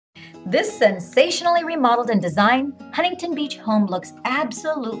This sensationally remodeled and designed Huntington Beach home looks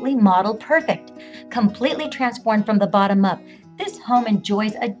absolutely model perfect. Completely transformed from the bottom up, this home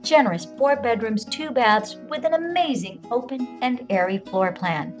enjoys a generous 4 bedrooms, 2 baths with an amazing open and airy floor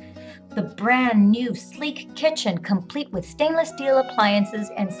plan. The brand new sleek kitchen, complete with stainless steel appliances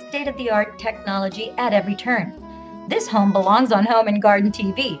and state of the art technology at every turn. This home belongs on Home and Garden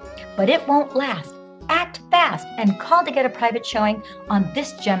TV, but it won't last. Act fast and call to get a private showing on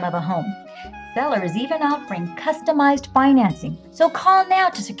this gem of a home. Seller is even offering customized financing, so call now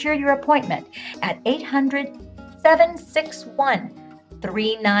to secure your appointment at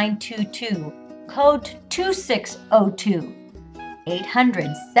 800-761-3922, code 2602.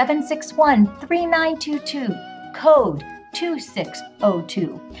 800-761-3922, code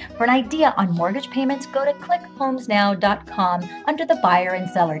 2602. For an idea on mortgage payments, go to clickhomesnow.com under the Buyer and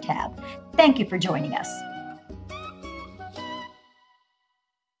Seller tab. Thank you for joining us.